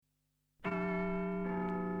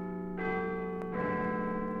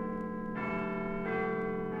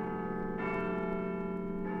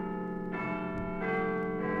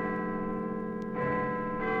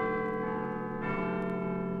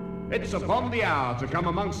It's upon the hour to come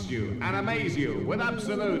amongst you and amaze you with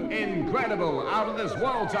absolute, incredible,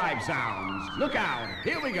 out-of-this-world type sounds. Look out,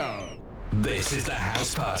 here we go. This is the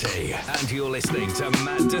House Party, and you're listening to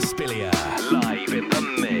Matt Despilia, live in the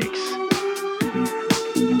mix.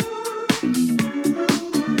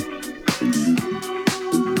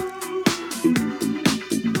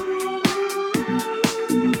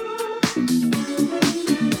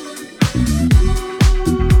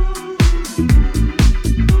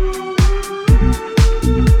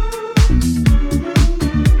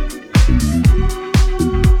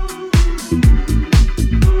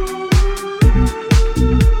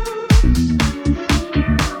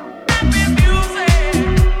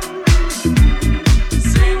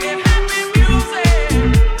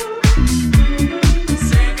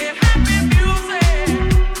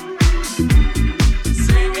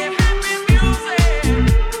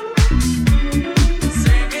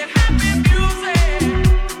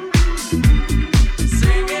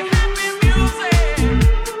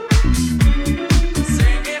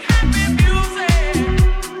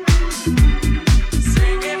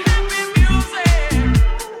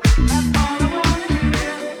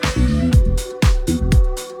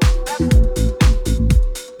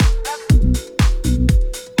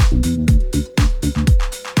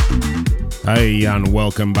 Hey, and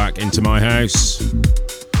welcome back into my house.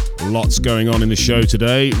 Lots going on in the show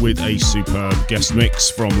today with a superb guest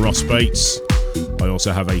mix from Ross Bates. I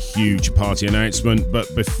also have a huge party announcement,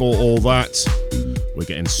 but before all that, we're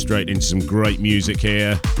getting straight into some great music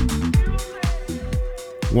here.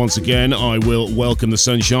 Once again, I will welcome the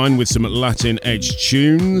sunshine with some Latin edge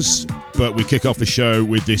tunes, but we kick off the show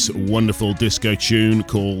with this wonderful disco tune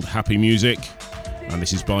called Happy Music, and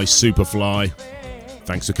this is by Superfly.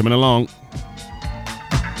 Thanks for coming along.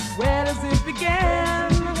 Where does it begin?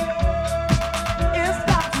 It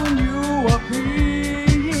stops when you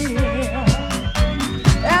appear.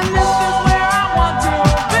 And this is where I want to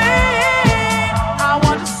be. I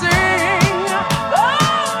want to sing. Oh,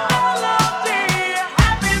 love, dear,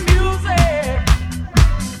 happy music.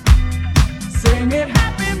 Sing it,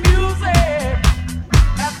 happy music.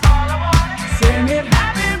 That's all I want. Sing it,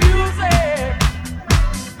 happy music.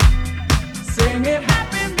 Sing it,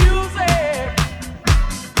 happy music.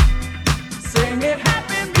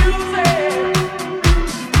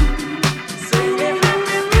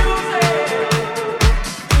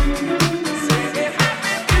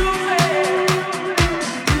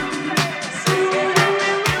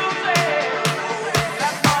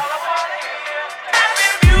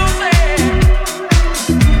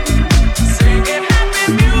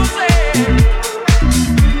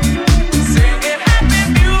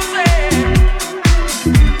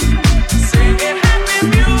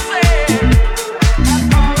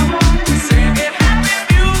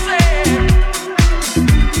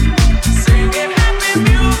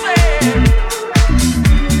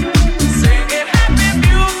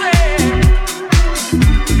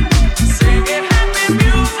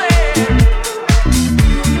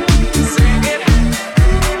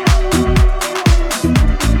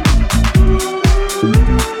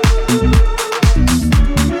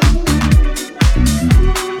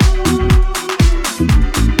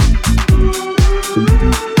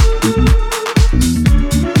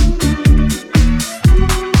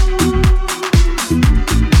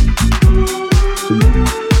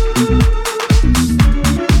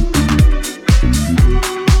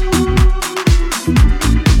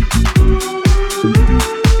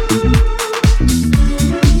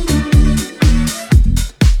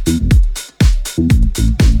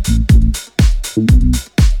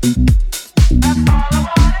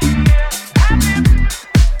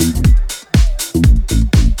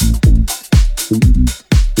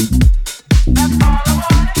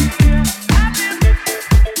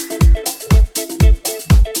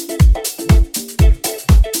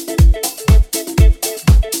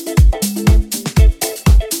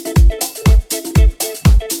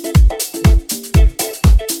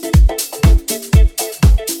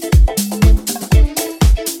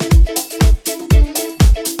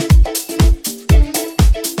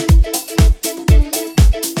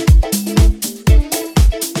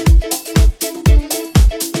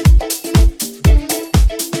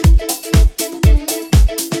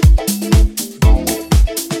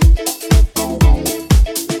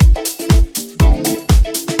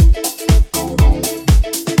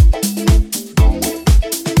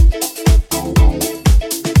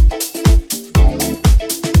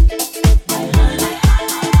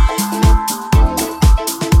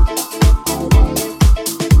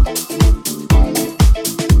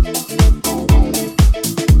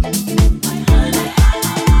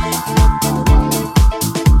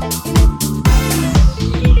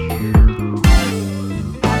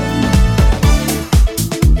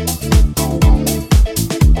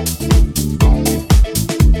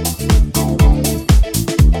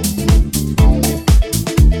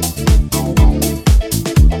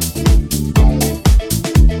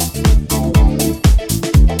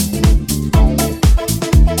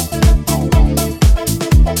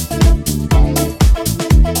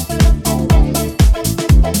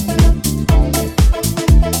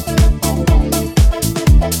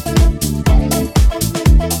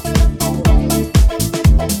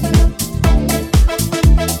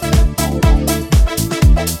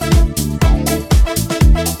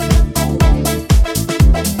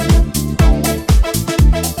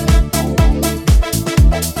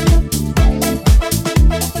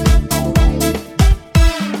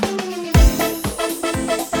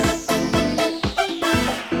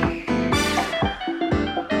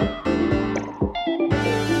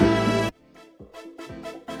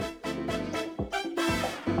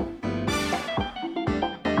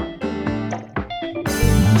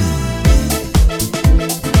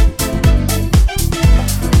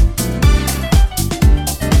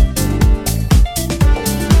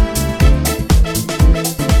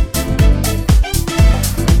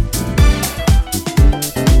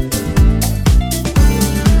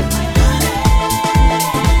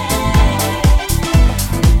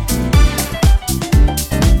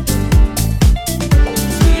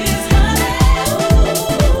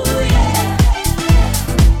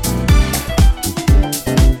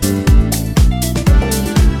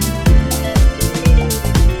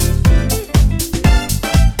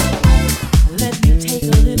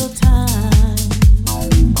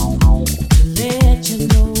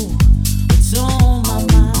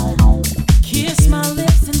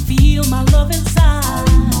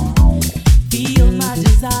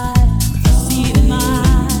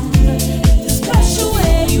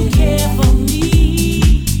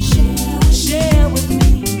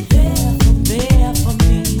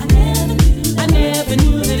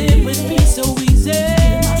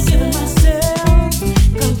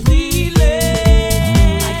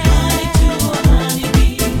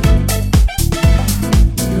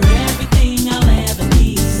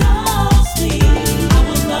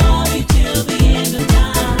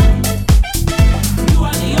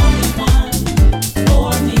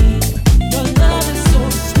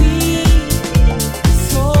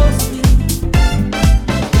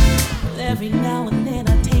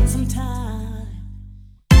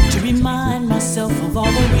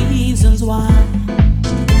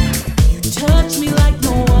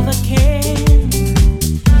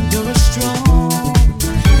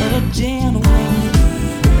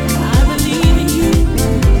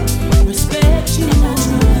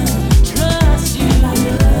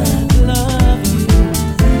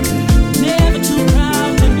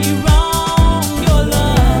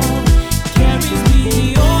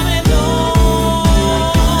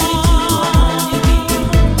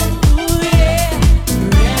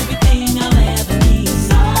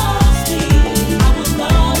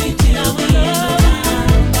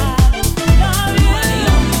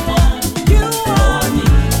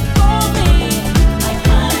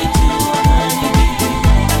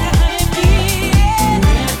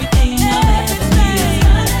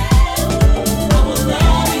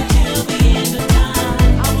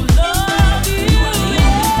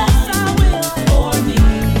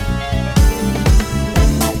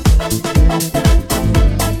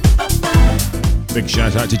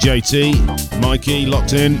 to JT, Mikey,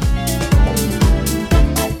 locked in.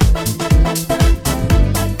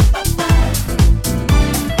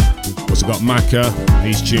 Also got Macca,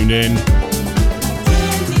 he's tuned in.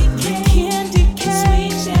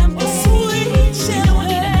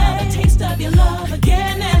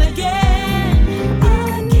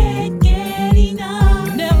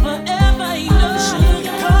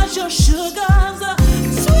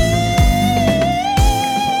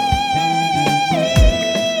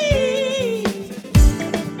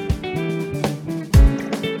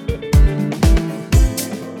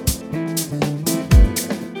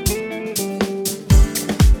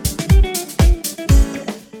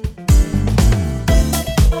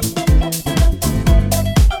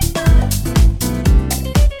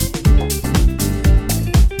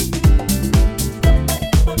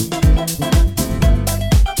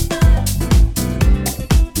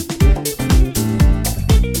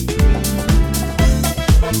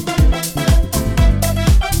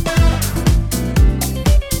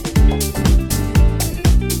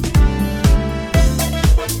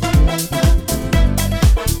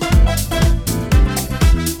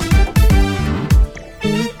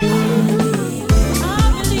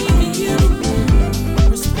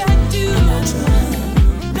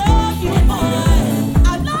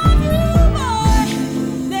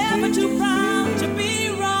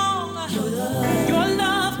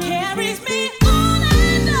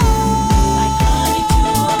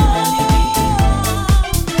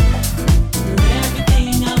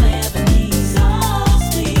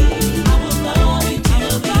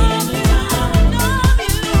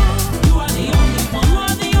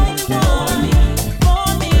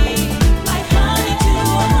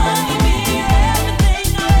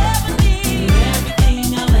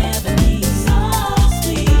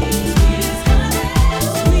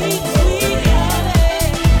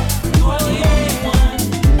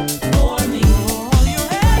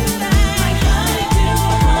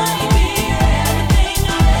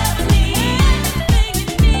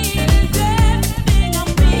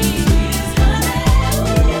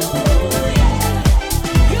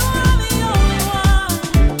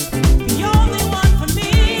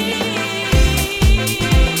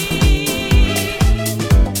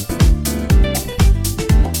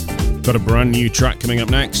 Got a brand new track coming up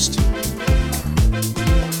next.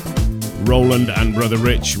 Roland and Brother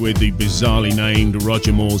Rich with the bizarrely named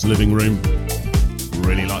Roger Moore's Living Room.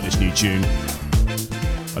 Really like this new tune.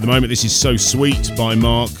 At the moment, this is So Sweet by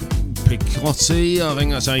Mark Picotti, I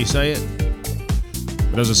think that's how you say it.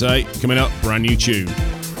 But as I say, coming up, brand new tune.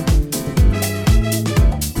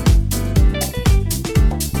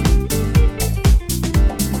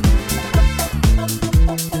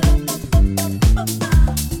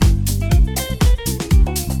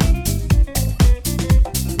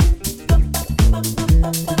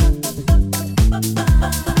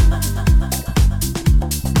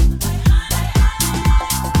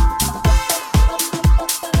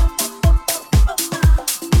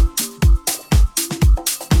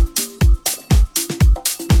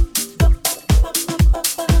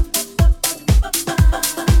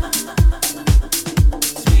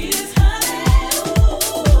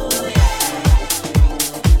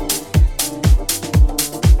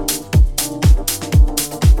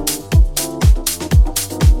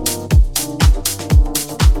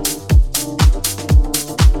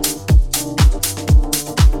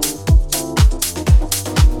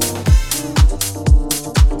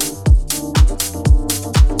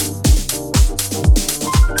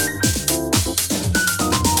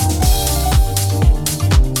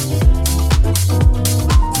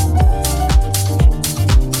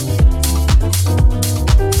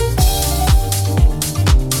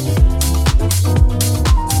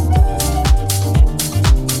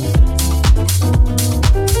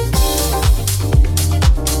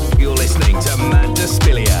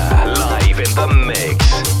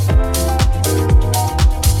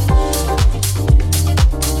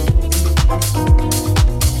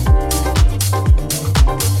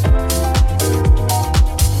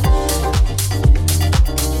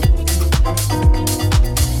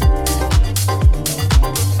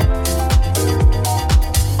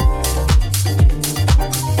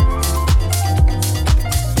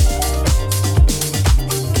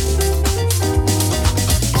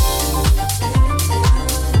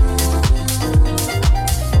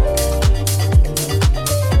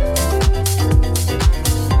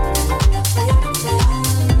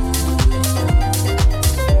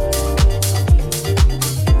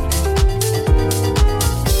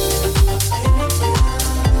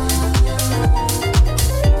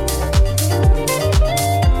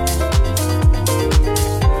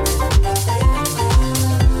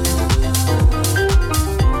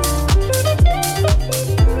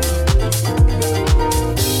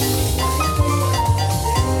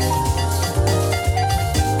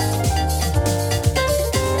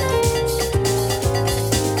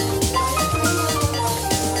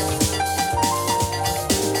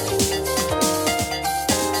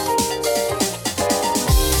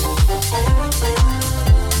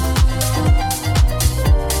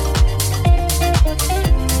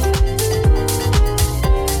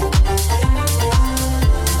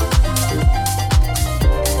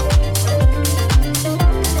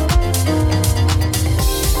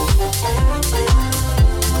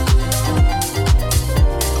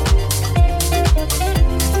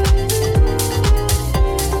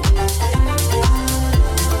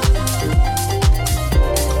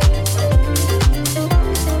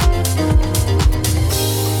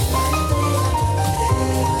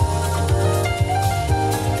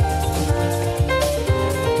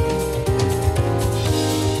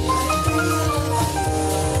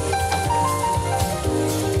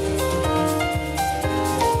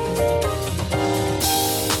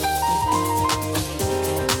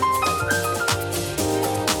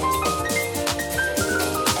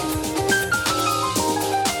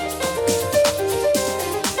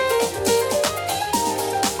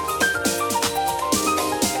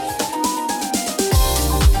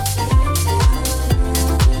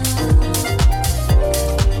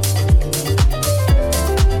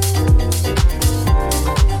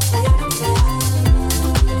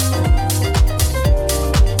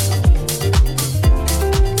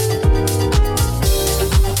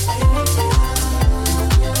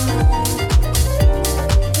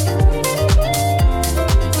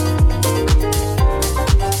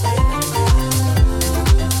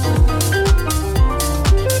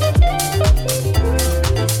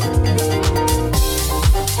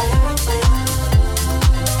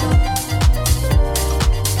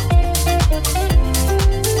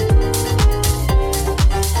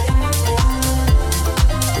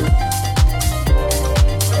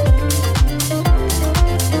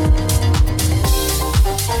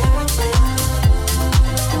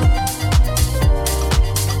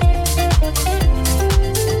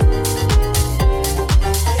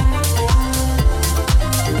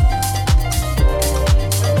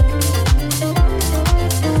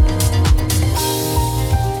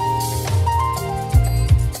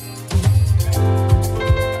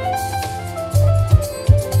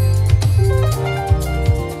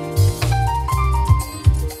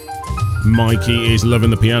 Mikey is loving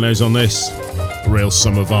the pianos on this. Real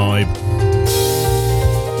summer vibe.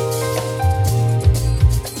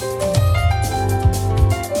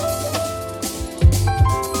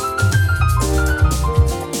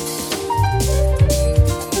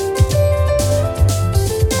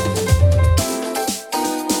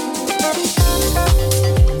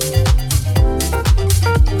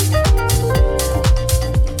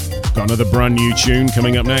 Got another brand new tune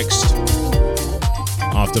coming up next.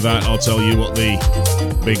 After that, I'll tell you what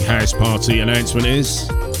the big house party announcement is.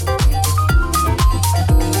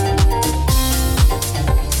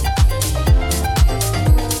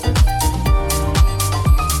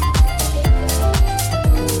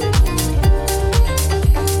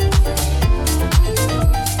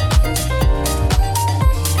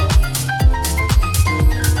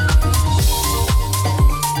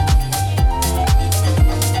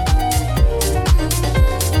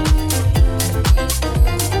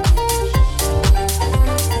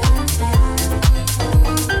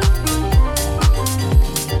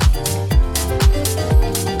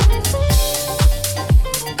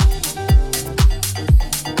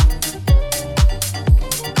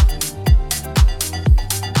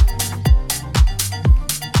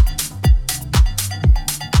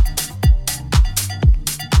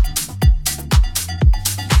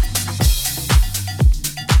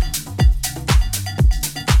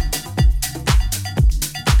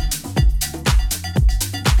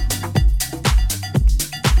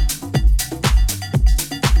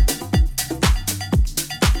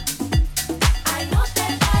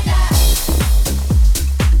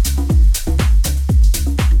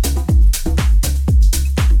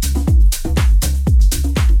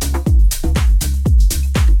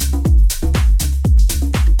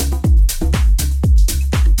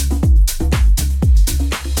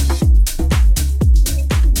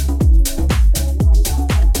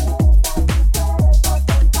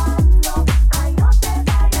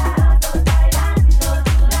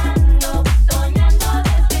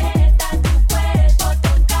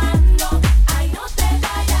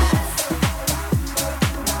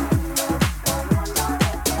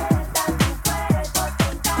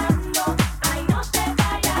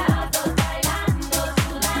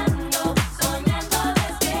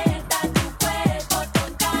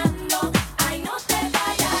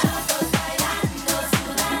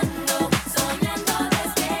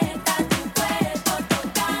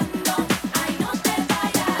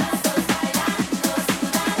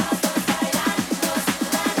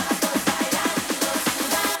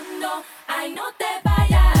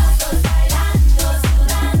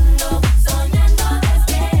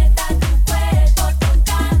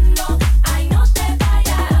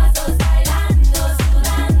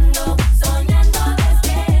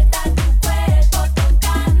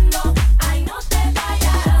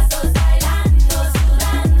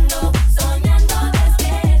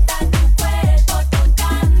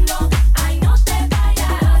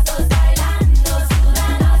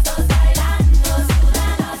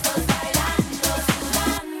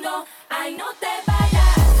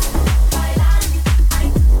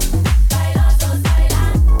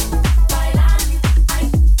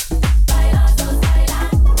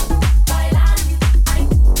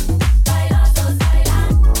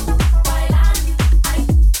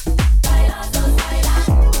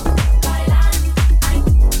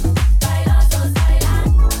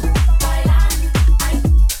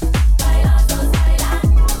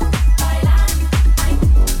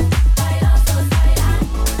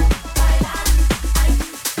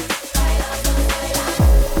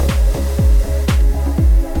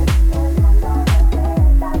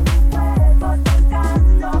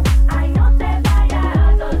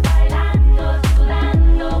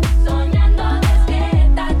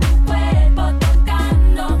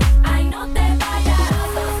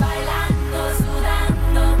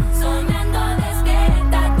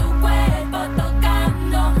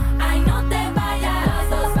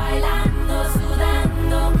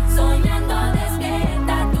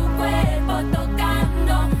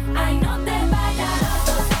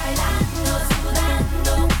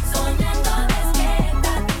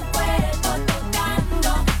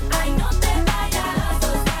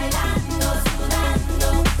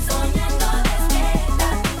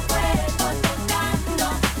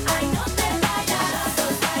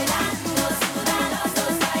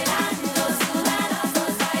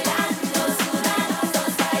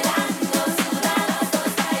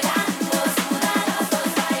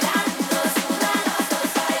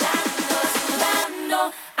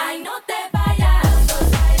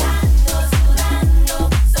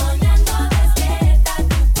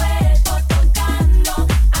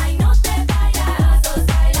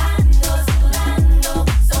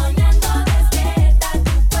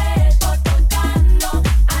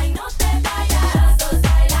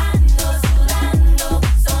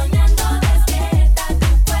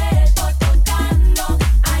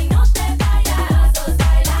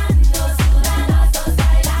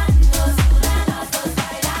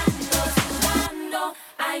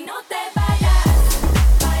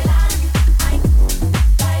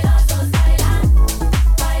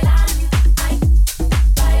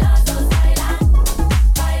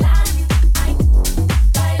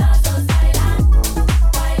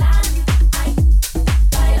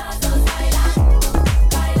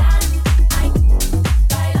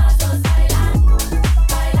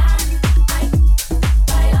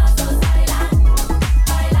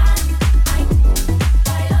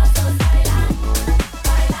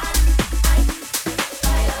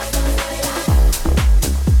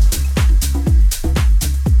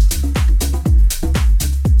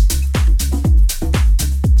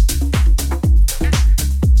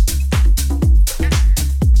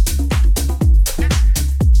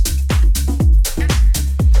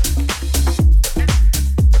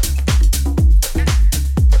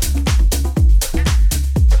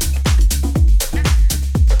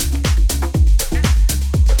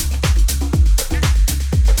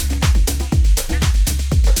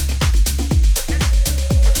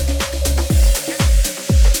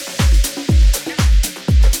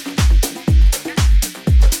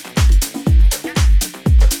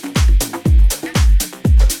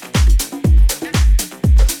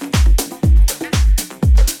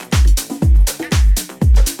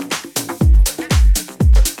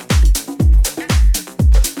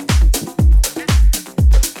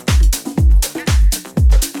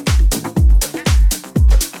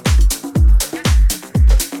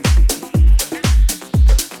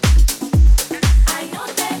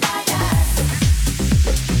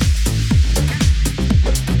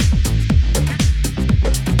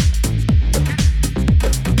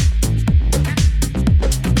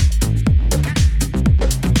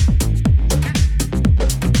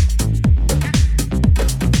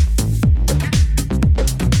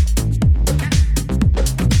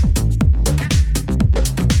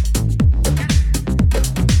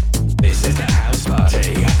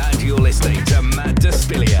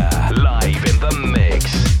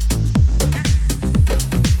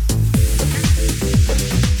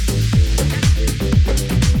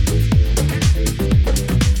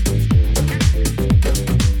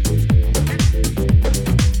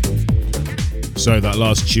 So that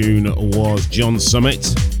last tune was John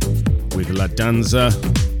Summit with La Danza.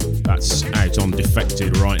 That's out on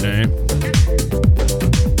Defected right now.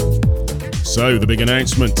 So the big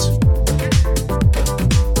announcement.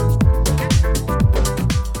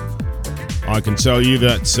 I can tell you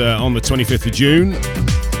that on the 25th of June,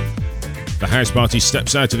 the House Party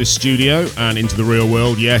steps out of this studio and into the real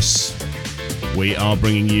world. Yes, we are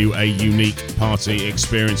bringing you a unique party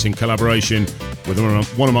experience in collaboration with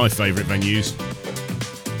one of my favourite venues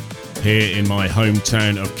here in my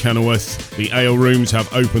hometown of Kenilworth. The Ale Rooms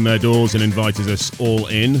have opened their doors and invited us all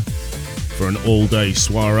in for an all-day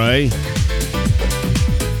soiree.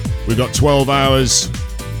 We've got 12 hours,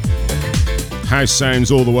 house sounds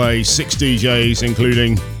all the way, 6 DJs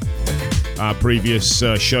including our previous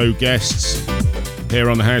show guests. Here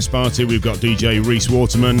on the House Party we've got DJ Reese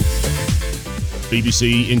Waterman,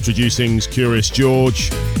 BBC Introducing's Curious George.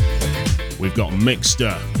 We've got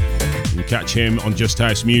Mixter. You can catch him on Just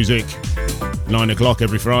House Music, 9 o'clock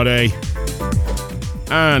every Friday.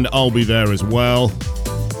 And I'll be there as well.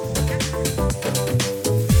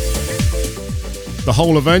 The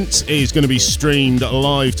whole event is going to be streamed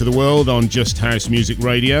live to the world on Just House Music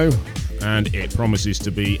Radio, and it promises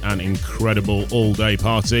to be an incredible all-day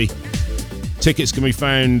party. Tickets can be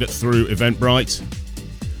found through Eventbrite.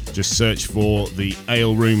 Just search for the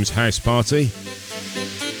Ale Rooms House Party.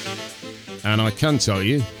 And I can tell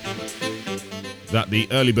you that the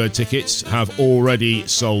early bird tickets have already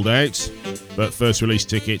sold out, but first release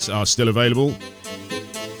tickets are still available.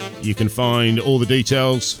 You can find all the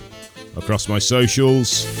details across my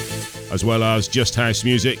socials, as well as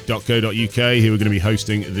justhousemusic.co.uk, who are going to be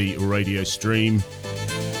hosting the radio stream.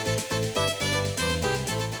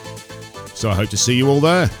 So I hope to see you all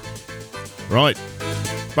there. Right,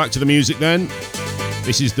 back to the music then.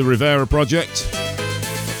 This is the Rivera Project,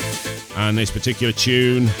 and this particular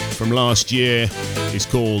tune from last year is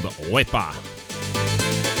called Wepa.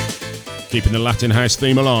 Keeping the Latin house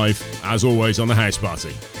theme alive, as always on the House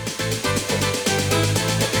Party.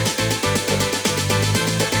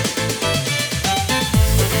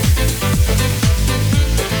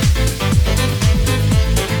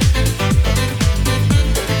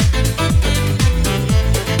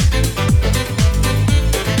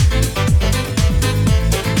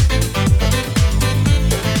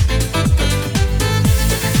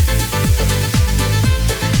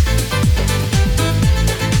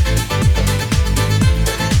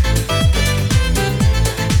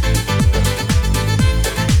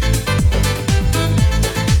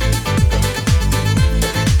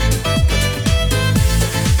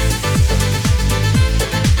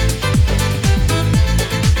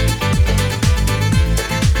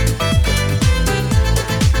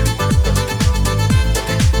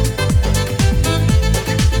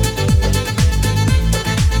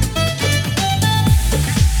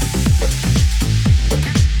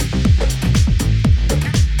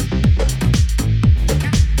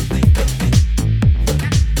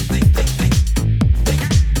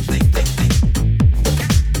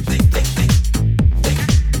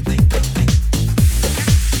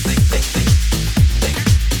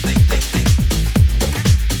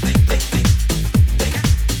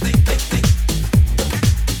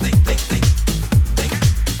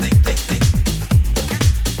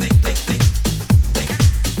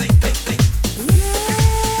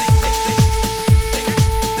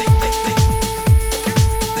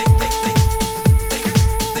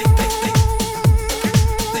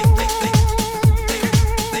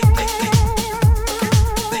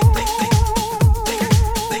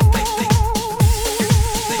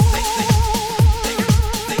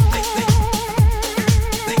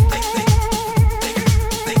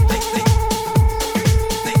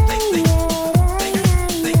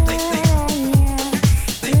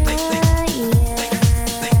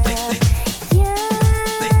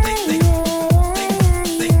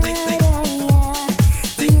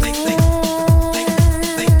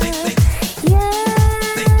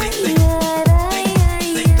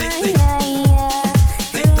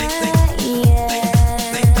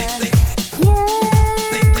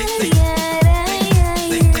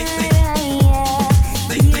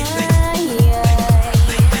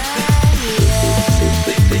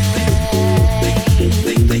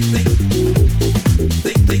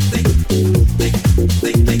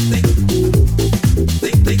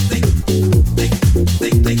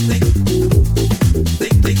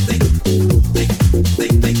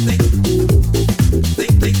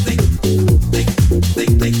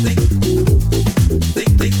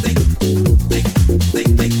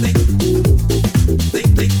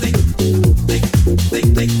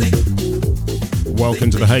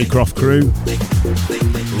 welcome to the Haycroft crew.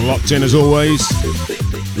 Locked in as always,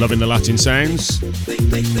 loving the Latin sounds.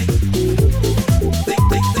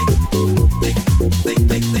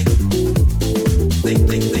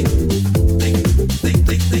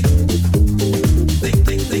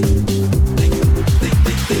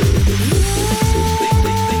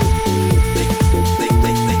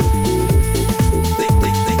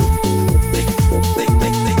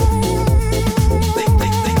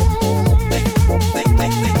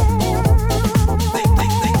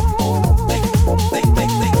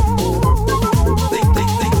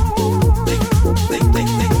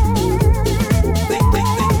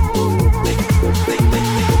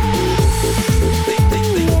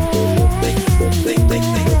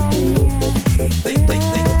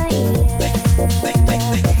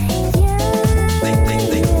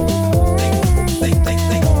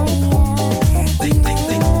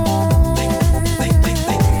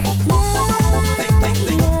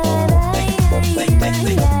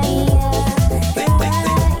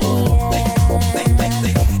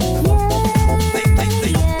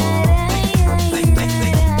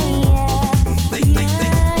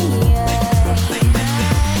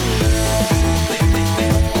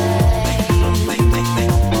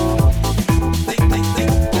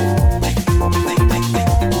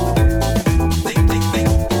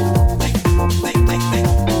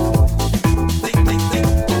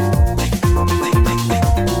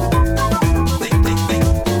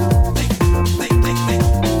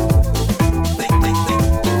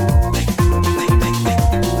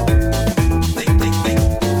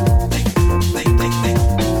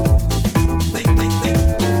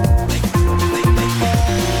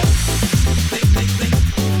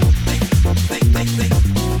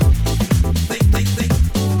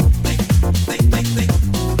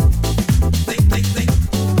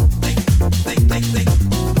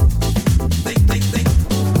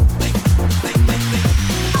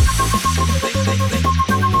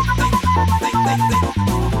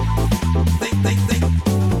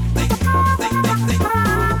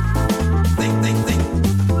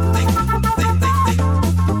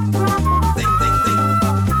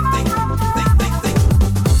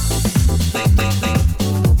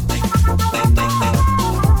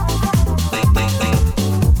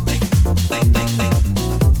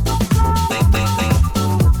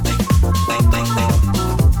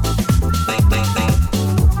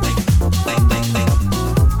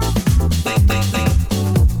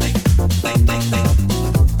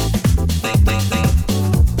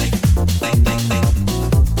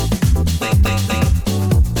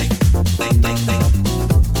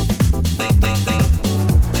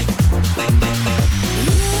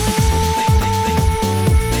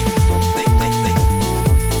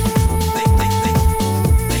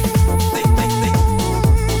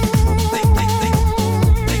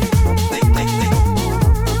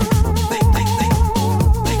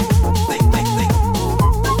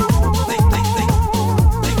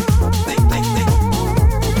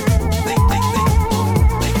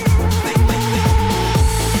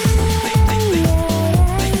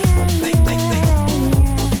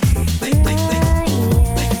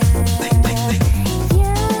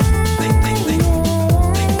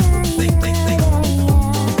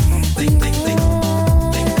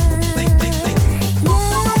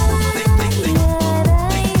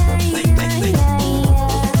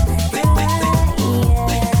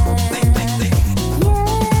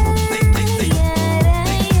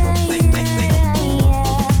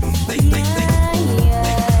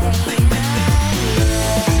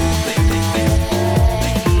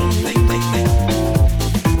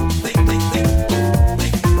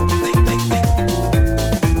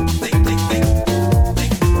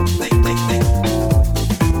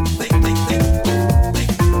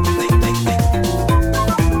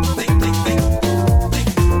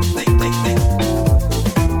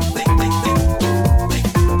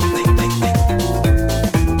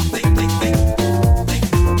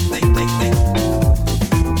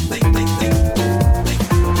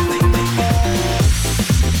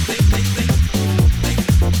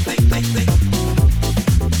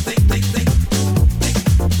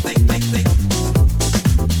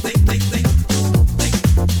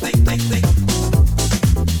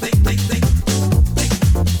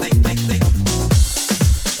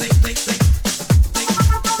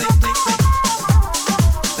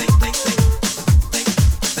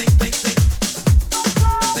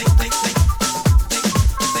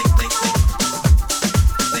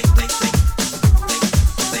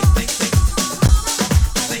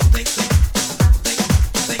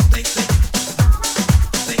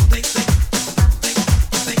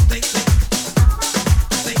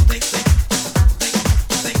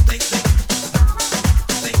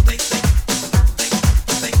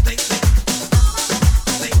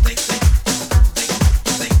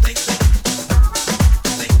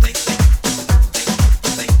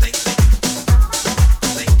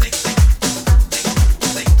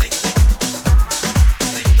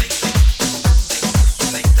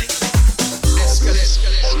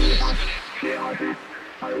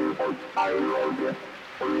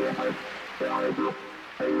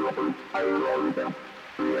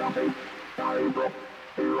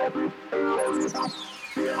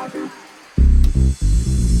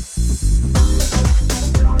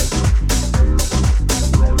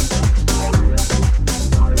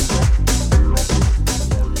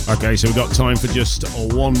 Okay, so we've got time for just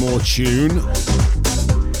one more tune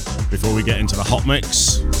before we get into the hot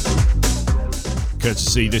mix.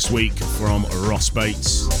 Courtesy this week from Ross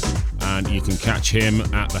Bates, and you can catch him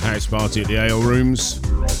at the house party at the Ale Rooms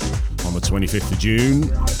on the 25th of June.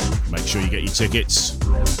 Make sure you get your tickets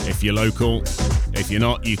if you're local. If you're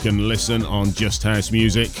not, you can listen on Just House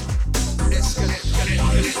Music.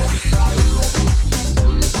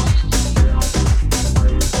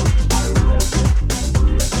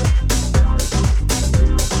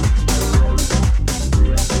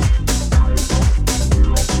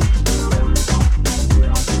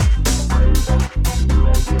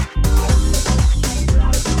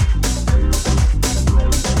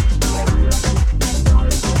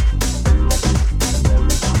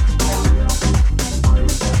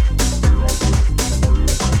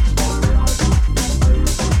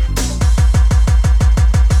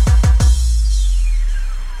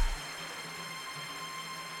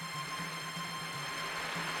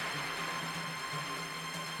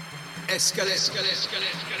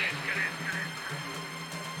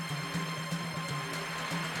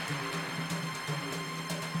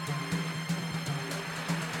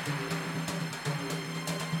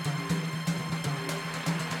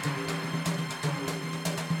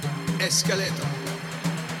 Esqueleto.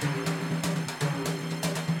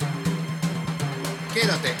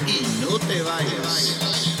 Quédate y no te vayas.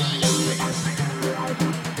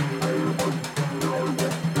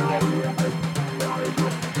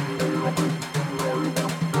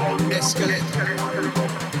 Esqueleto.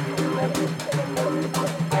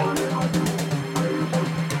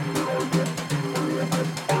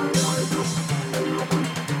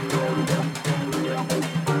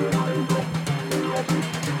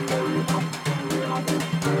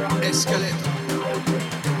 Esqueleto.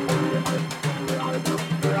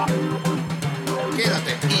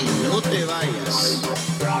 Quédate y no te vayas.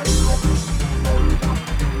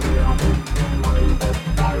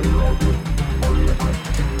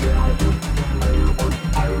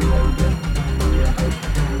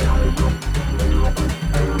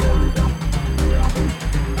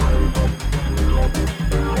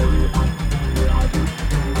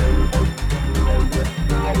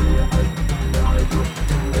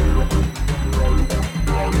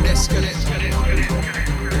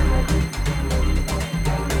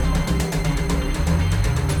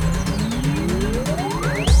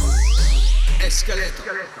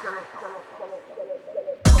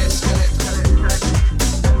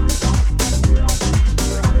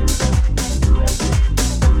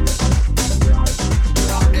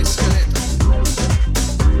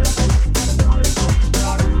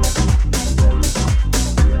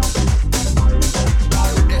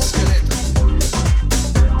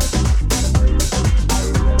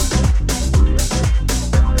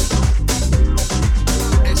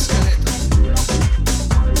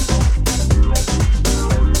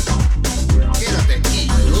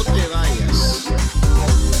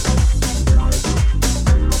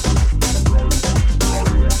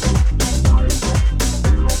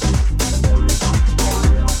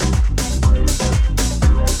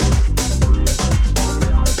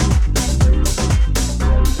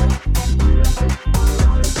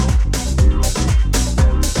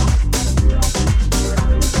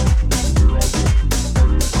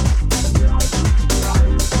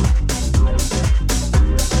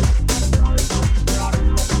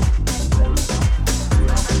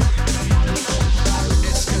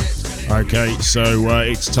 Okay, so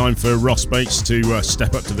it's time for Ross Bates to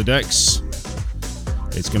step up to the decks.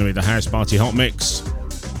 It's going to be the House Party Hot Mix.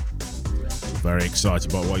 Very excited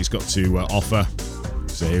about what he's got to offer.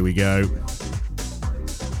 So here we go.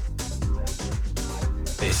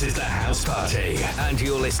 This is the House Party, and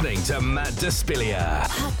you're listening to Matt Despilia.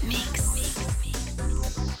 Hot Mix.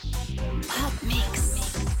 Hot Mix.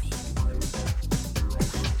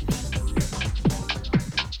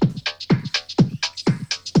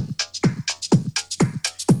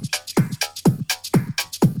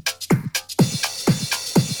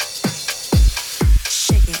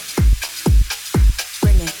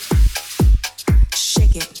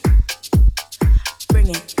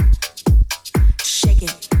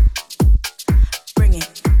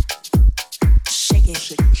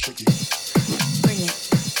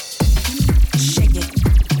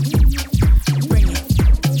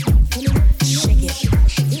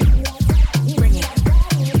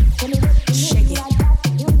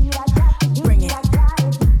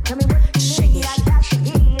 Shake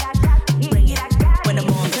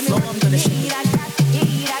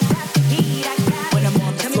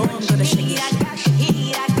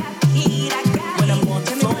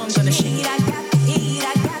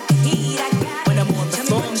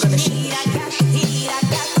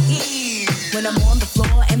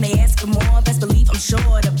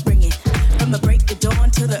sure to bring it. From the break of dawn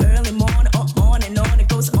to the early morn, on and on, it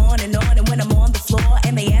goes on. And when I'm on the floor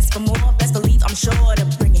and they ask for more, best believe I'm sure to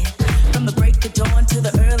bring it. From the break of dawn to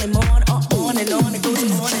the early morn, on and on, it goes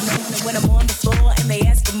on. And when I'm on the floor and they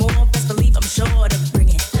ask for more, best believe I'm sure to bring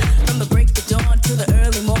it. From the break of dawn to the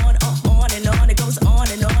early morn, on and on, it goes on.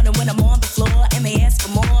 And when I'm on the floor and they ask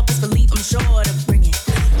for more, best believe I'm sure to bring it.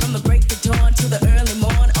 From the break of dawn to the early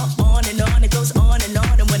morn, on and on, it goes on.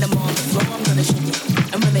 And when I'm on the floor, I'm gonna shake it.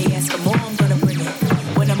 And when they ask for more, I'm gonna bring it.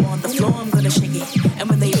 When I'm on the floor, I'm gonna shake it. And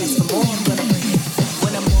when they ask for more, I'm gonna bring it.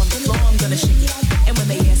 When I'm on the floor, I'm gonna shake it. And when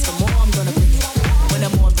they ask for more, I'm gonna bring it. When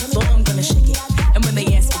I'm on the floor, I'm gonna shake it. And when they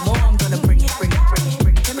ask for more, I'm gonna bring it. Bring it, bring it,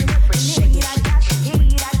 bring it, bring it, bring it, shake it.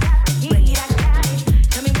 Bring it.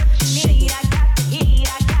 Tell me what you shake it.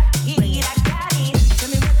 Bring it. Tell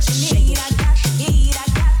me what you shake it. Bring it.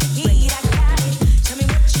 Tell me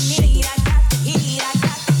what you shake it.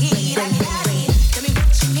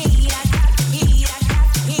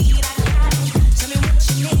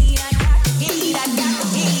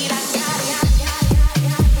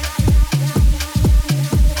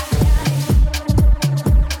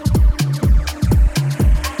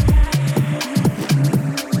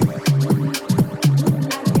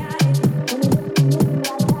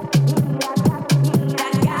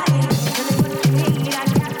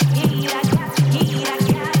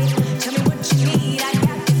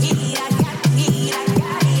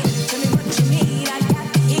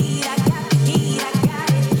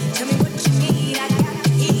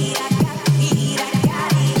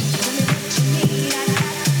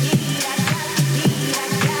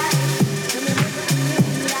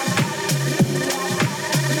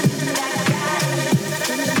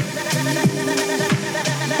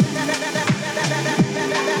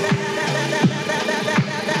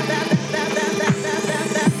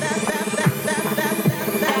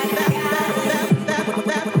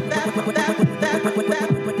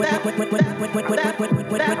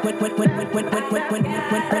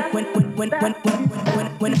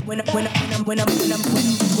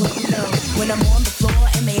 When I'm on the floor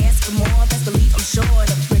and they ask for more, best believe I'm sure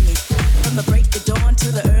to bring it. From the break of dawn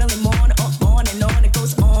to the early morn, on and on, it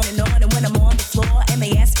goes on. And when I'm on the floor and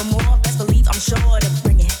they ask for more, best believe I'm sure to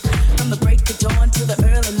bring it. From the break of dawn to the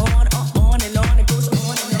early morn, on and on, it goes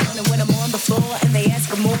on. And when I'm on the floor and they ask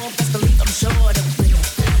for more, best believe I'm sure to bring it.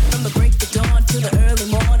 From the break of dawn to the early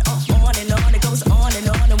morn, on and on, it goes on.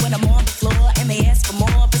 And when I'm on the floor and they ask for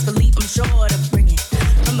more, best believe I'm sure to bring it.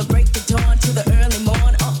 From the break of dawn to the early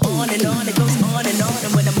morn, on and on, it goes on.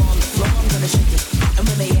 And when I'm on the floor, I'm gonna shake it. And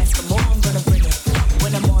when they ask for more, I'm gonna bring it.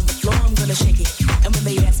 When I'm on the floor, I'm gonna shake it. And when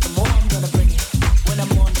they ask for more, I'm gonna bring it. When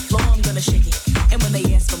I'm on the floor, I'm gonna shake it. And when they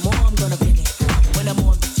ask for more, I'm gonna bring it. When I'm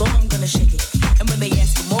on the floor, I'm gonna shake it. And when they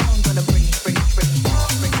ask for more, I'm gonna bring it. Bring it, bring it, bring it,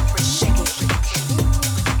 bring it, shake it.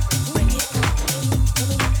 Bring it,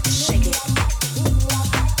 shake it.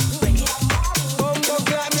 Bring it.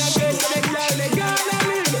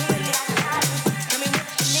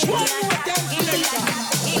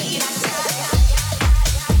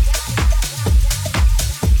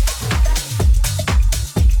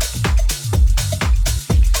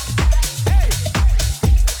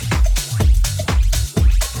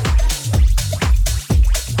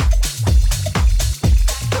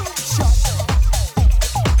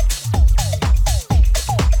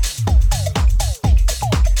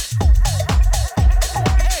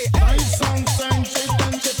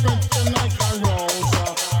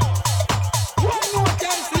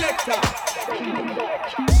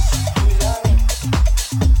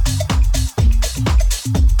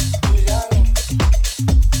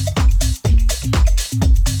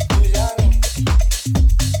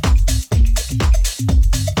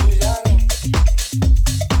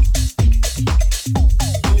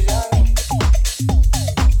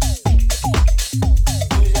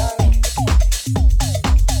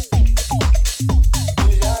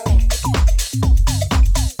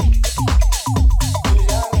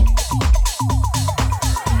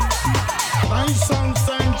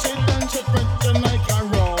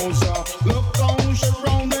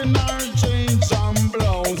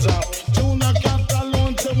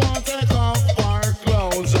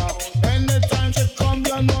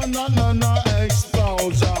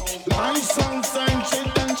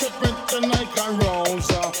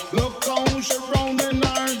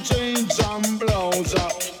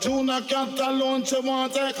 cat alone, she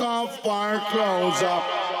want take off her clothes.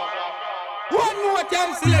 One more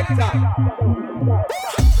time, selector.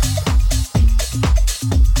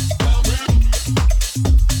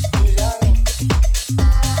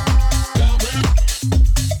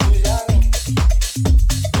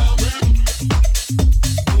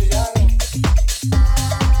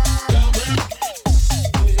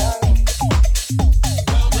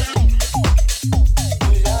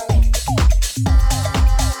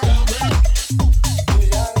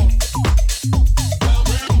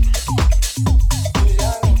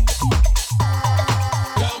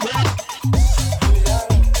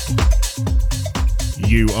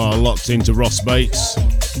 are locked into Ross Bates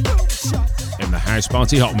in the House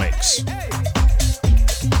Party Hot Mix.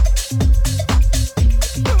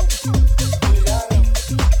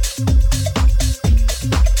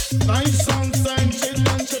 Nice sunshine, she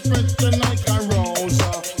done she pretty like a rose.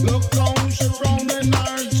 Look how she round in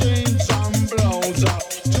her jeans and blouse.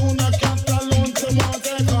 Tuna cat alone, she won't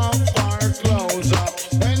take off her clothes.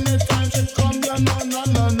 Anytime she come, you no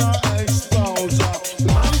expose.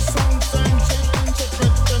 Nice sunshine, she done she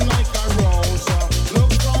pretty like a rose.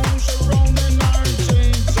 Look how she round in her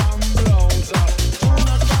jeans and blouse.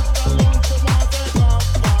 Tuna cat alone, she won't take off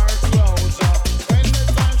her clothes.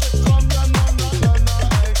 Anytime she come, you no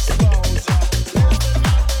expose.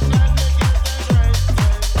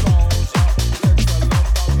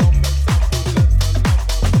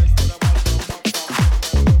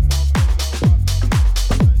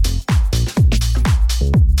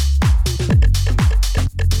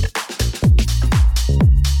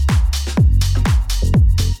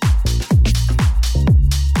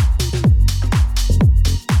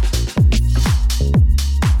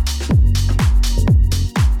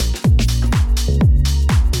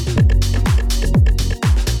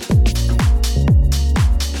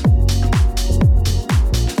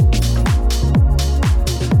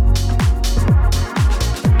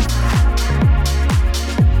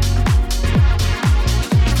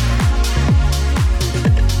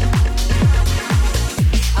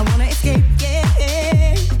 I wanna escape,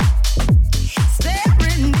 yeah.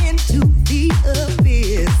 Staring into the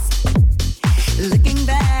abyss, looking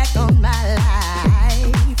back on my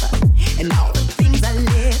life and all the things I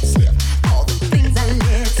let slip, all the things I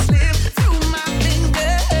let slip through my fingers.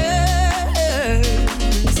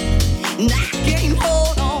 And I can't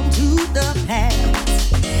hold on to the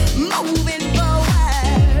past, moving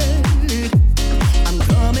forward. I'm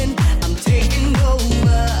coming, I'm taking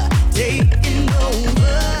over, taking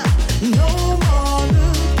over. No more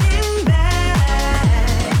looking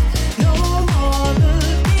back, no more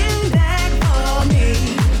looking back for me.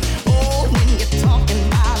 Oh, when you're talking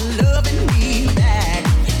about loving me back,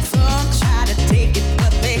 some try to take it,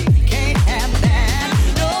 but they can't have that.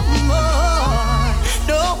 No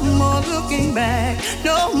more looking back,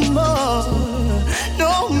 no more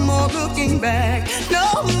looking back,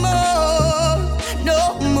 no more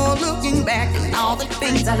looking back. And all the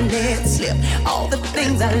things I let slip, all the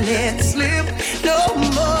things I let slip. No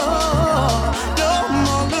more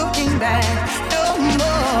looking back, no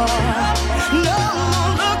more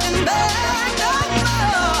looking back,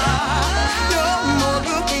 no more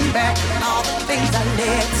looking back. And all the things I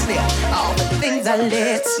let slip, all the things I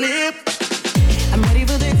let slip. I'm ready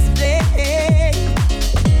for this day.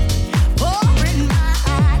 Pouring my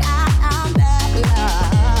heart out that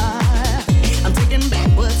love. I'm taking back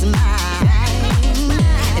what's mine.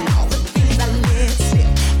 And all the things I let slip,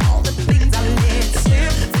 all the things I let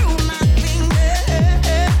slip through my fingers.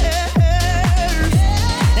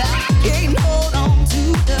 I can't hold on to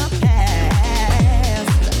the past.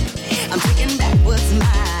 I'm taking back what's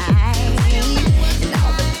mine. And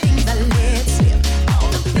all the things I let slip, all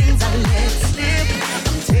the things I let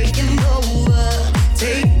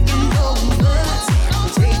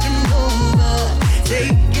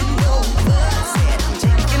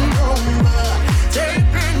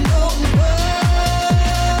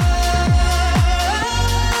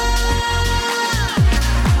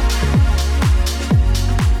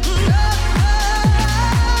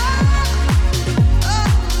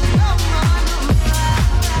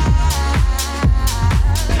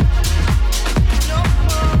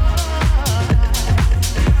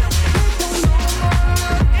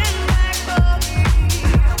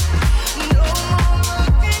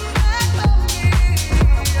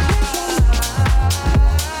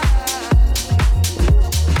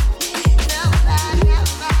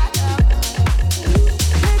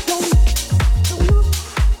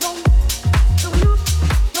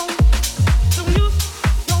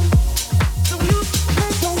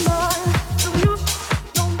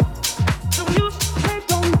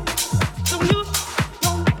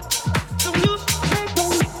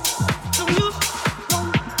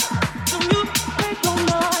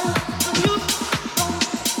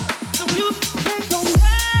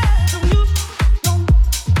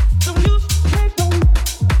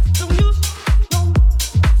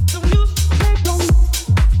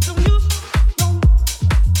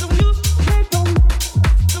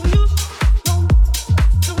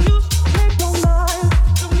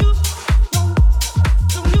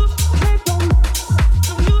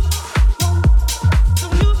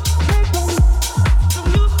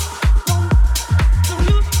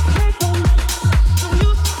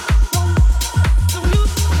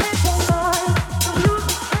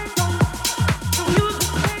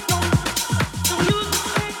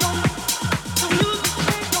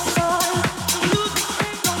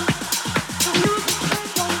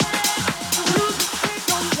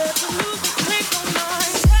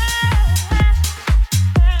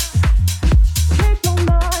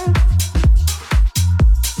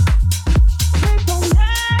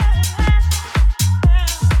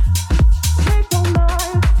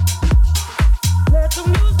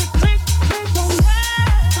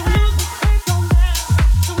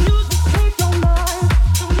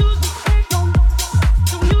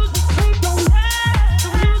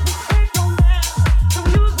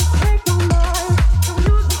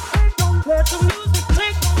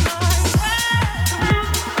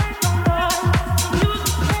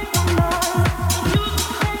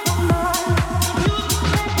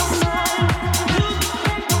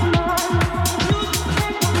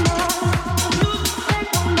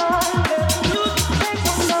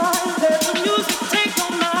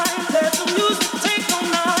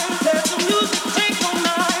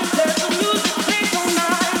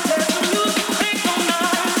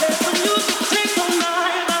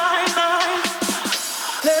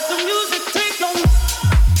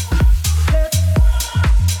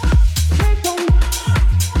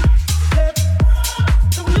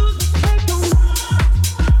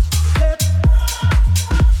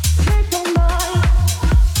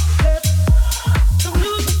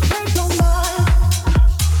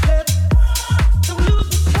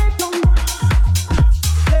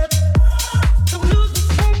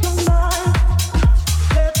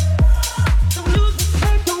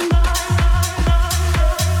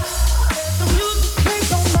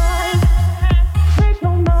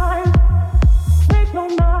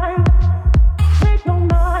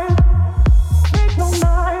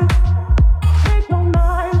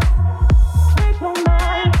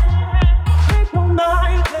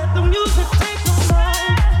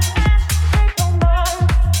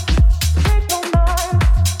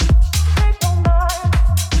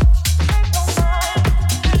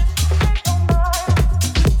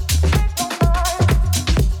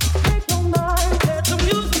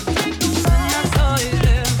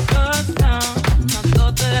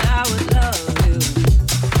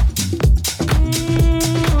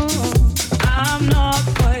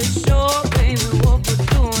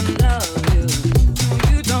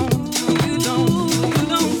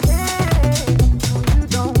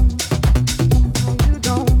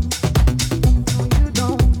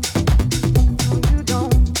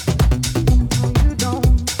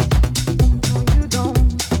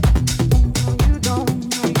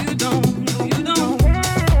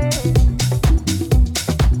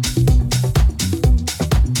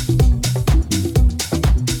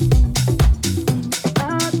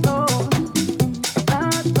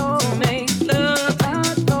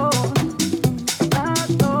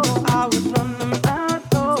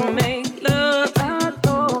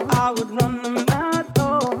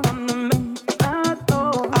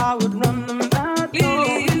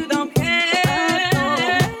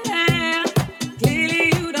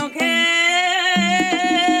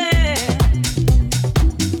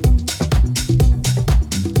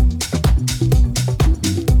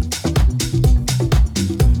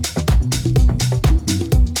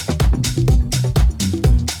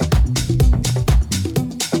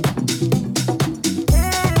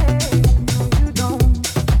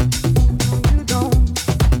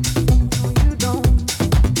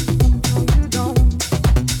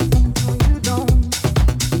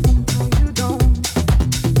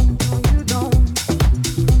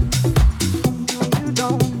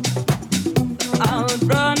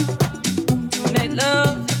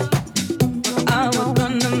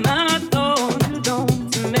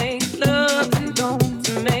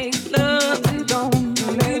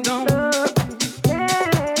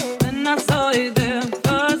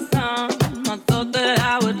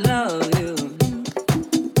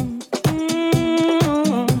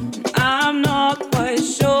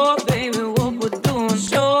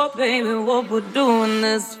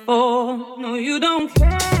No, you don't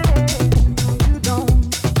care. You don't.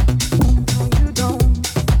 You don't. You don't.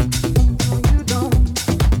 You don't.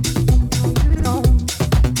 You don't.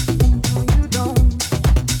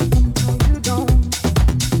 You don't.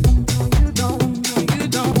 You don't. You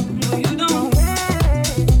don't. No, you don't care.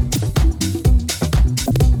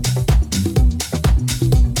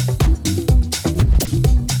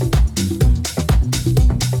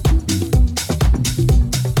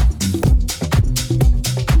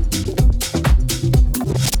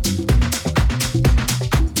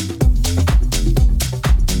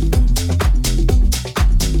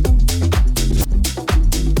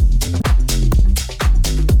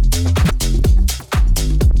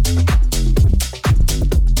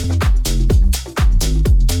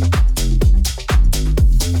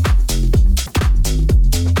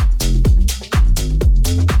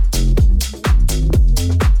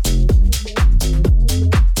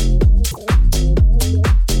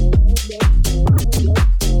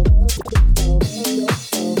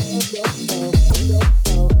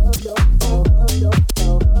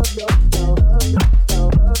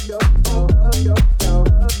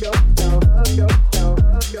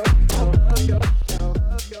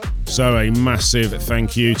 So a massive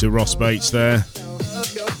thank you to Ross Bates there.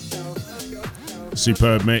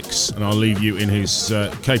 Superb mix, and I'll leave you in his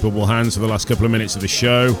capable hands for the last couple of minutes of the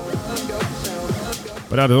show.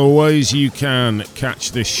 But as always, you can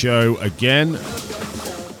catch this show again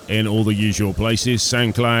in all the usual places: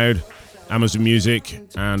 SoundCloud, Amazon Music,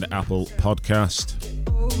 and Apple Podcast.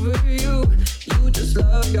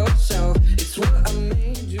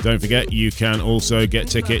 Don't forget, you can also get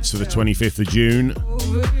tickets for the 25th of June.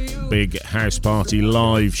 Big house party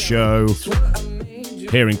live show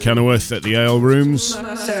here in Kenilworth at the Ale Rooms.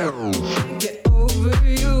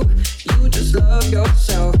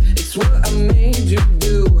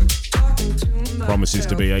 Promises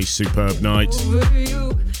to be a superb night.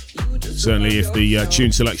 Certainly if the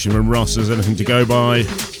tune selection from Ross has anything to go by,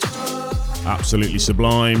 absolutely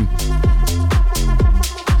sublime.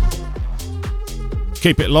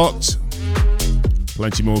 Keep it locked.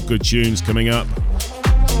 Plenty more good tunes coming up.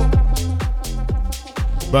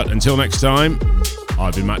 But until next time,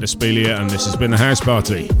 I've been Matt Despilia and this has been The House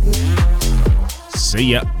Party.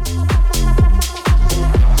 See ya.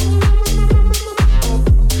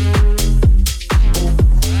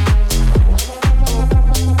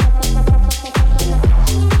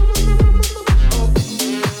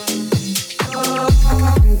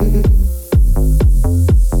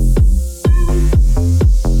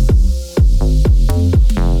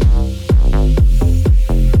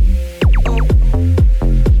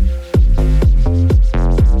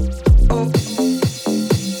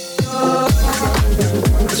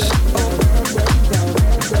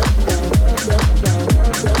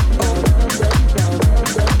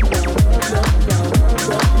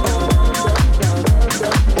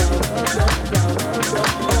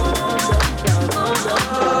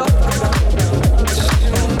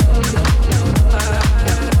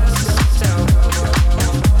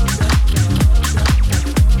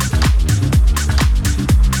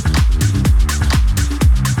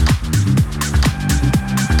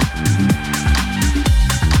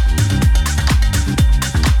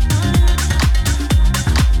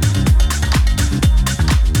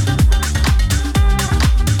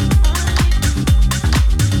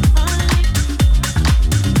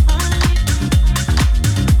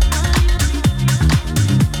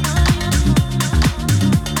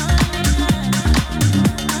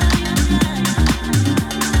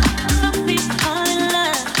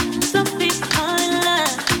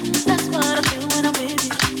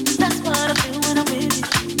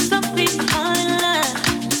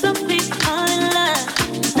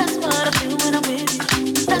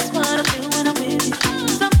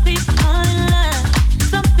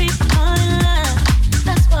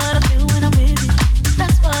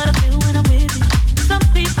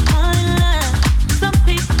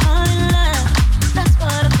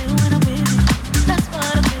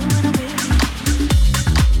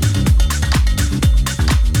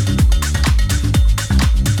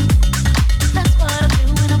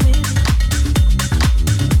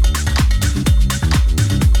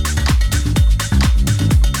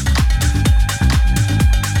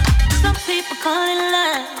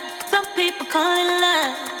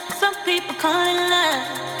 Some people call